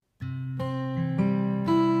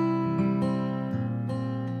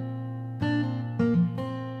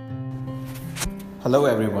Hello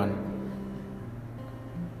everyone.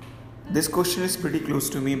 This question is pretty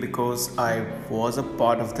close to me because I was a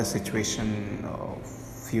part of the situation a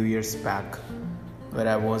few years back where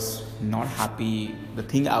I was not happy the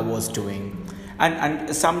thing I was doing.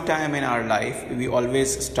 And sometime in our life we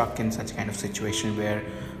always stuck in such kind of situation where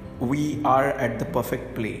we are at the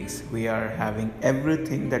perfect place. We are having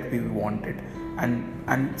everything that we wanted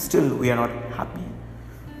and still we are not happy.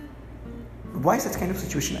 Why such kind of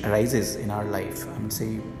situation arises in our life? I would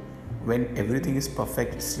say when everything is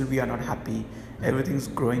perfect, still we are not happy. Everything is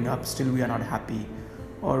growing up, still we are not happy,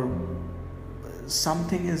 or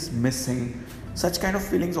something is missing. Such kind of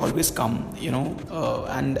feelings always come,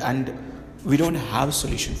 and we don't have a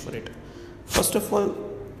solution for it. First of all,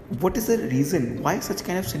 what is the reason why such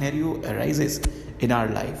kind of scenario arises in our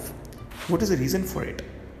life? What is the reason for it,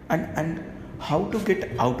 and how to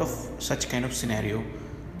get out of such kind of scenario?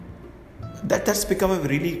 That's become a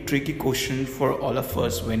really tricky question for all of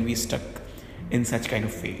us when we stuck in such kind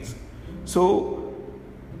of phase. So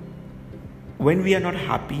when we are not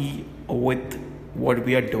happy with what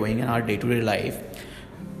we are doing in our day-to-day life,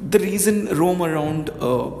 the reason roam around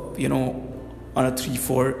on a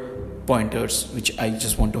 3-4 pointers which I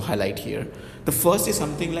just want to highlight here. The first is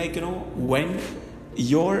something like when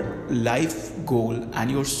your life goal and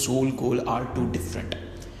your soul goal are two different,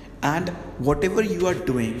 and whatever you are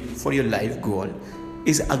doing for your life goal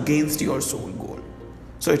is against your soul goal.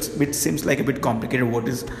 So it seems like a bit complicated. What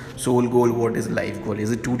is soul goal, what is life goal?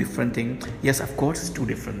 Is it two different things? Yes, of course it's two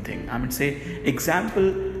different things. I mean, say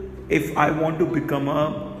example, if I want to become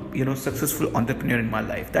a successful entrepreneur in my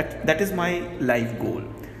life, that is my life goal.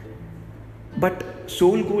 But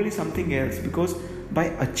soul goal is something else, because by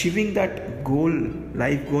achieving that goal,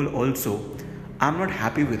 life goal also, I'm not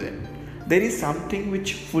happy with it. There is something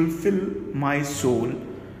which fulfill my soul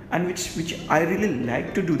and which I really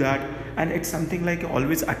like to do that, and it's something like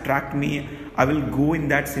always attract me. I will go in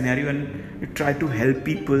that scenario and try to help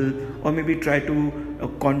people, or maybe try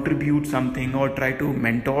to contribute something, or try to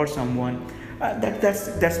mentor someone.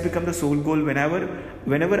 That's become the soul goal.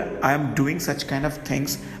 Whenever I am doing such kind of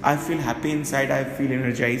things, I feel happy inside. I feel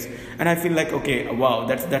energized, and I feel like, okay, wow,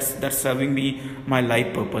 that's serving me my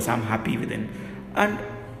life purpose. I'm happy within. And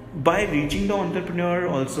by reaching the entrepreneur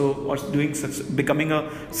also, or becoming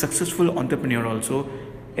a successful entrepreneur also,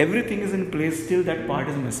 everything is in place, still that part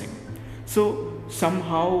is missing. So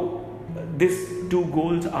somehow these two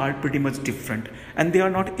goals are pretty much different, and they are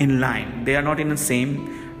not in line, they are not in the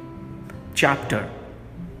same chapter.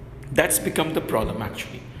 That's become the problem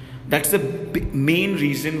actually. That's the main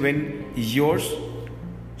reason when your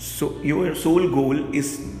soul goal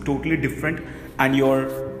is totally different and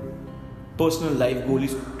your personal life goal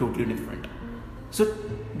is totally different. So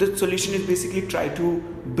the solution is basically try to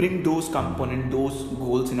bring those components, those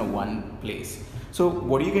goals in a one place. So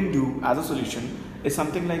what you can do as a solution is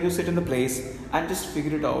something like you sit in the place and just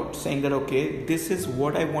figure it out, saying that, okay, this is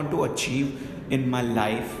what I want to achieve in my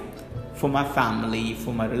life, for my family,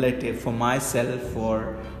 for my relative, for myself,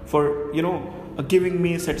 for giving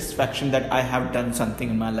me satisfaction that I have done something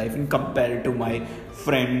in my life, in compared to my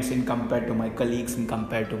friends, in compared to my colleagues, in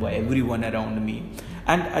compared to everyone around me.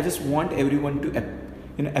 And I just want everyone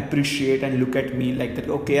to appreciate and look at me like that,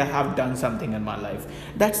 okay, I have done something in my life.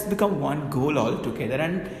 That's become one goal altogether,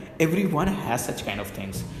 and everyone has such kind of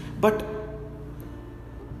things. But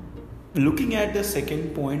looking at the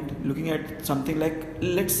second point, looking at something like,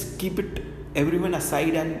 let's keep it everyone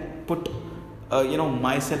aside and put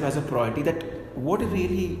myself as a priority, that what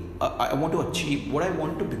really I want to achieve, what I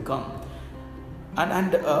want to become,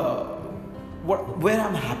 and where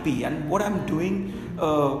I'm happy, and what I'm doing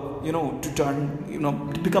to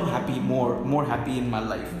turn to become happy, more happy in my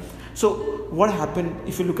life. So what happened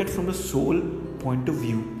if you look at from the soul point of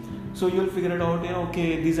view? So you'll figure it out,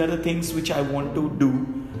 okay, these are the things which I want to do,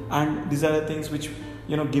 and these are the things which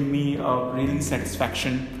give me really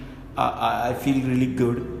satisfaction. I feel really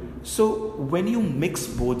good. So when you mix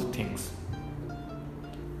both things,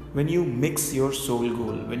 when you mix your soul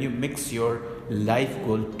goal, when you mix your life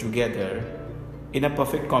goal together in a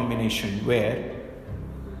perfect combination where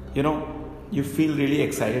you feel really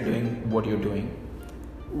excited doing what you're doing,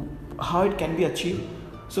 how it can be achieved?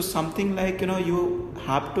 So something like you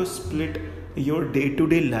have to split your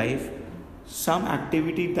day-to-day life, some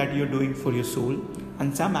activity that you're doing for your soul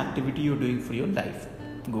and some activity you're doing for your life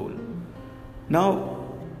goal. Now,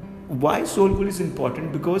 why soul goal is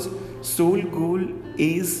important? Because soul goal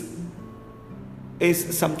is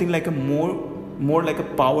something like a more like a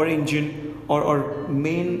power engine, or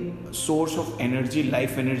main source of energy,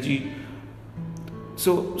 life energy.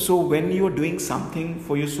 So when you are doing something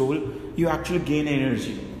for your soul, you actually gain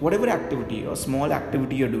energy. Whatever activity or small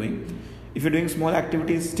activity you're doing, if you're doing small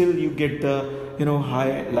activities, still you get the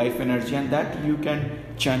high life energy, and that you can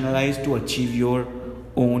channelize to achieve your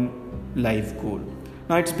own life goal.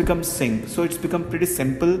 Now it's become sync. So it's become pretty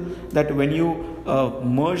simple that when you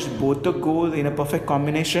merge both the goals in a perfect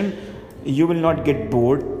combination, you will not get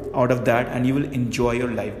bored out of that, and you will enjoy your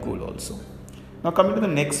life goal also. Now coming to the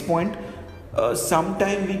next point,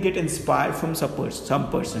 sometimes we get inspired from some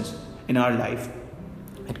persons in our life.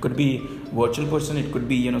 It could be virtual person, it could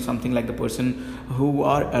be something like the person who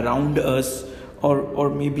are around us, or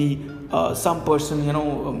maybe some person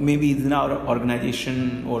maybe within our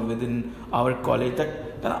organization or within our college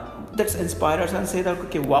that's inspire us and say that,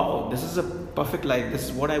 okay, wow, this is a perfect life, this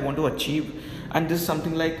is what I want to achieve, and this is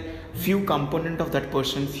something like few component of that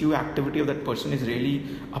person, few activity of that person is really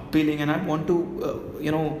appealing, and I want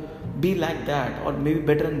to be like that, or maybe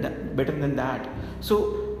better than that.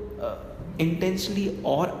 So intentionally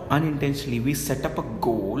or unintentionally, we set up a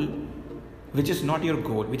goal which is not your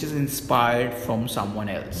goal, which is inspired from someone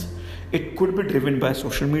else. It could be driven by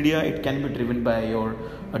social media, it can be driven by your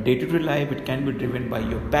day-to-day life, it can be driven by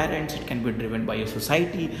your parents, it can be driven by your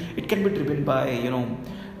society, it can be driven by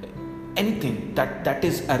anything that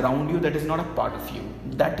is around you, that is not a part of you,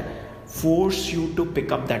 that force you to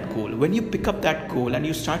pick up that goal. When you pick up that goal and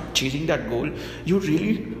you start chasing that goal, you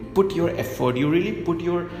really put your effort, you really put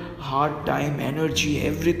your hard time, energy,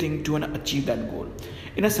 everything to achieve that goal.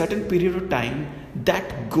 In a certain period of time,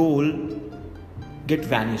 that goal get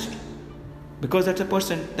vanished, because that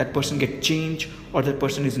person get changed, or that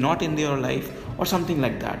person is not in your life, or something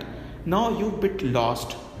like that. Now you bit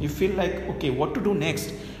lost, you feel like, okay, what to do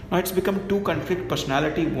next? Now it's become two conflict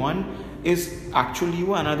personality. One is actual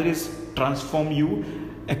you, another is transform you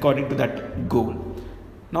according to that goal.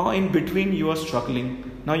 Now in between you are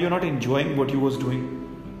struggling. Now you're not enjoying what you was doing,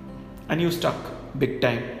 and you're stuck big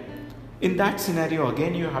time. In that scenario,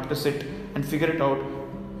 again you have to sit and figure it out,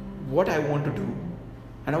 what I want to do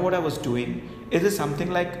and what I was doing. Is it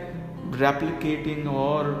something like replicating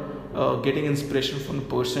or getting inspiration from the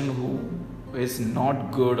person who is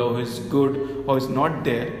not good, or is good, or is not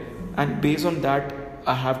there, and based on that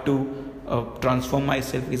I have to transform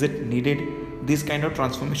myself? Is it needed? This kind of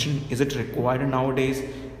transformation, is it required nowadays?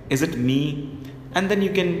 Is it me? And then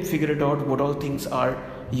you can figure it out what all things are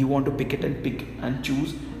you want to pick and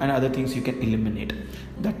choose, and other things you can eliminate.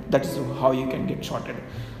 That is how you can get sorted.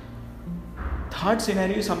 Third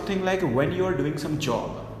scenario is something like when you are doing some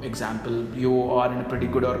job. Example, you are in a pretty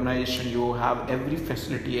good organization, you have every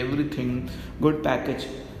facility, everything, good package,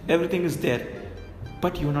 everything is there,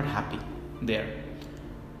 but you're not happy there.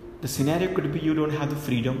 The scenario could be you don't have the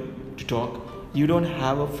freedom to talk, you don't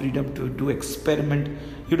have a freedom to experiment,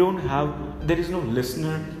 there is no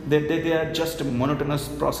listener, they are just a monotonous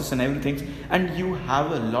process and everything, and you have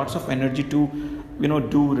lots of energy to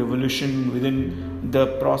do revolution within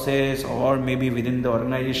the process, or maybe within the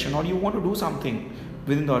organization, or you want to do something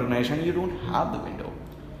within the organization, you don't have the window.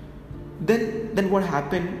 Then what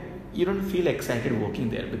happened? You don't feel excited working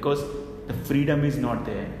there, because the freedom is not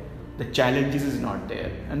there, the challenges is not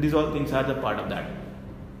there, and these all things are the part of that.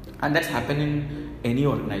 And that's happened in any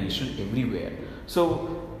organization, everywhere.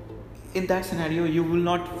 So in that scenario, you will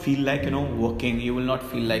not feel like working. You will not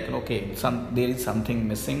feel like okay, there is something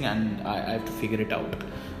missing and I have to figure it out.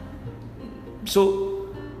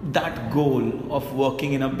 So that goal of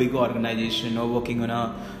working in a big organization, or working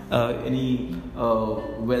on any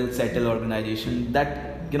well settled organization,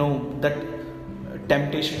 that that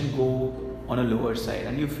temptation go on a lower side,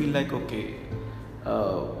 and you feel like, okay,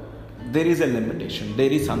 there is a limitation,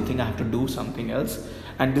 there is something I have to do something else,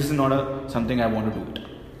 and this is not something I want to do it.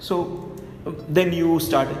 So then you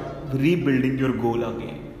start rebuilding your goal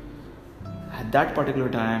again. At that particular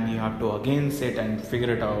time, you have to again sit and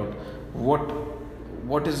figure it out.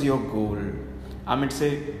 What is your goal? I mean,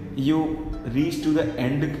 say you reach to the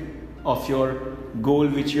end of your goal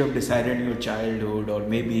which you have decided in your childhood, or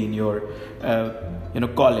maybe in your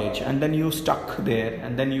college, and then you stuck there,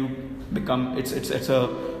 and then you become it's a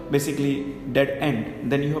basically dead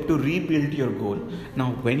end. Then you have to rebuild your goal.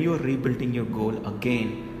 Now when you are rebuilding your goal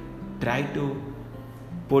again, try to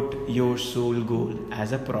put your soul goal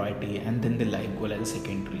as a priority, and then the life goal as a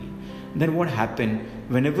secondary. Then what happen,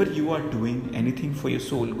 whenever you are doing anything for your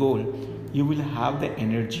soul goal, you will have the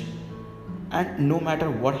energy, and no matter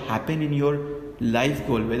what happen in your life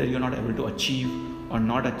goal, whether you're not able to achieve or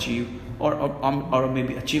not achieve, or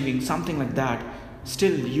maybe achieving something like that,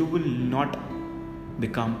 still you will not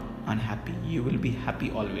become unhappy. You will be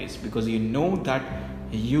happy always, because you know that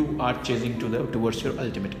you are chasing towards your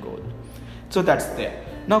ultimate goal. So that's there.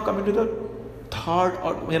 Now coming to the third,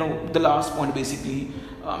 or the last point, basically,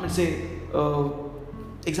 let's say,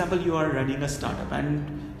 example, you are running a startup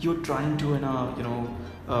and you're trying to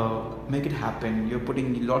make it happen. You're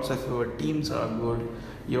putting lots of your teams are good,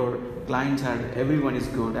 your clients are, everyone is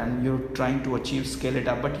good, and you're trying to achieve, scale it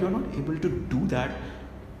up, but you're not able to do that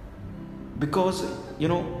because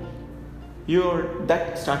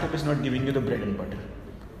that startup is not giving you the bread and butter.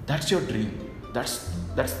 That's your dream.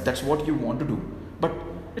 That's what you want to do, but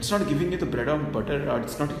it's not giving you the bread and butter, or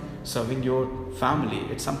it's not serving your family.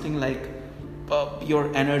 It's something like your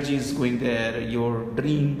energy is going there, your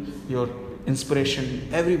dream, your inspiration,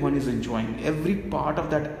 everyone is enjoying every part of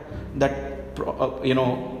that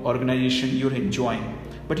organization. You're enjoying,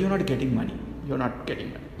 but you're not getting money.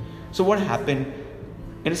 So what happened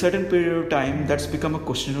in a certain period of time, that's become a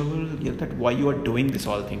questionable, that why you are doing this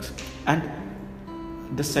all things, and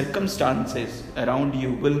the circumstances around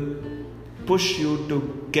you will push you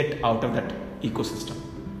to get out of that ecosystem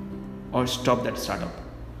or stop that startup.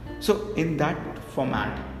 So in that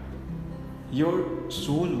format, your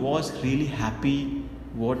soul was really happy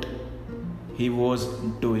what he was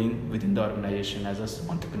doing within the organization as an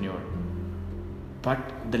entrepreneur, but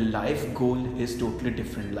the life goal is totally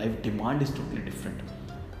different, life demand is totally different.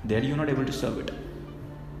 There you're not able to serve it.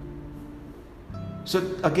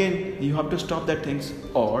 So again, you have to stop that things,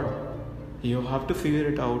 or you have to figure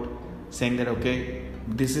it out, saying that okay,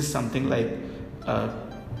 this is something like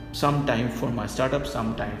some time for my startup,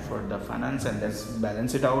 some time for the finance, and let's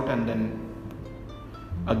balance it out, and then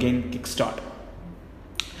again kickstart.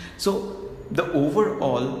 So the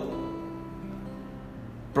overall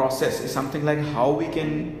process is something like how we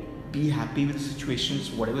can be happy with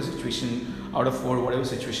situations, whatever situation out of four, whatever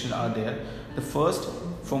situations are there. The first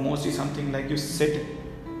foremost is something like you sit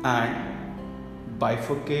and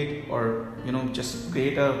bifurcate, or just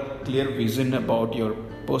create a clear vision about your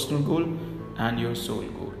personal goal and your soul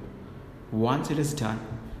goal. Once it is done,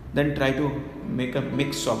 then try to make a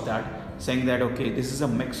mix of that, saying that okay, this is a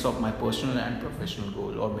mix of my personal and professional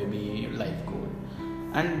goal, or maybe life goal,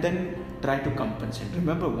 and then try to compensate.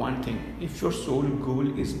 Remember one thing, if your soul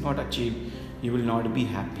goal is not achieved, you will not be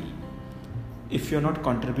happy. If you're not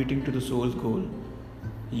contributing to the soul goal,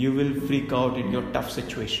 you will freak out in your tough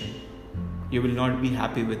situation. You will not be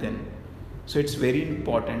happy within. So it's very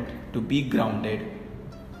important to be grounded,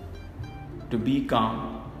 to be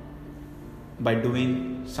calm by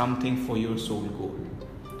doing something for your soul goal.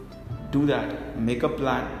 Do that, make a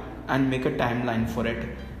plan and make a timeline for it,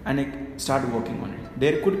 and start working on it.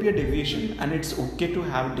 There could be a deviation, and it's okay to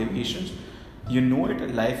have deviations.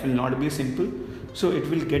 Life will not be simple, so it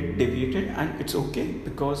will get deviated, and it's okay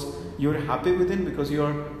because you're happy within, because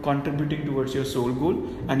you're contributing towards your soul goal,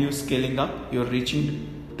 and you're scaling up, you're reaching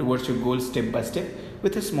towards your goal step by step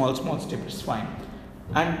with a small step. It's fine.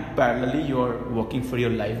 And parallelly, you're working for your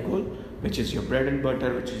life goal, which is your bread and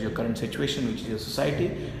butter, which is your current situation, which is your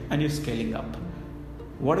society, and you're scaling up.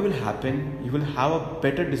 What will happen? You will have a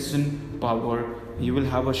better decision power, you will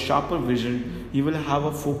have a sharper vision, you will have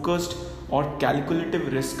a focused or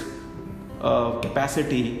calculative risk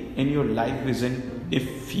capacity in your life vision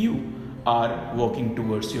if you are working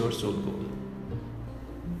towards your soul goal.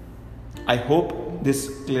 I hope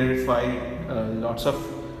this clarified lots of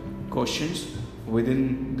questions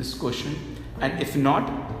within this question, and if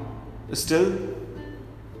not, still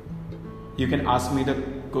you can ask me the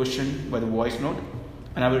question by the voice note,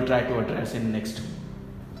 and I will try to address in next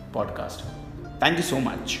podcast. Thank you so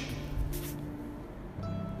much.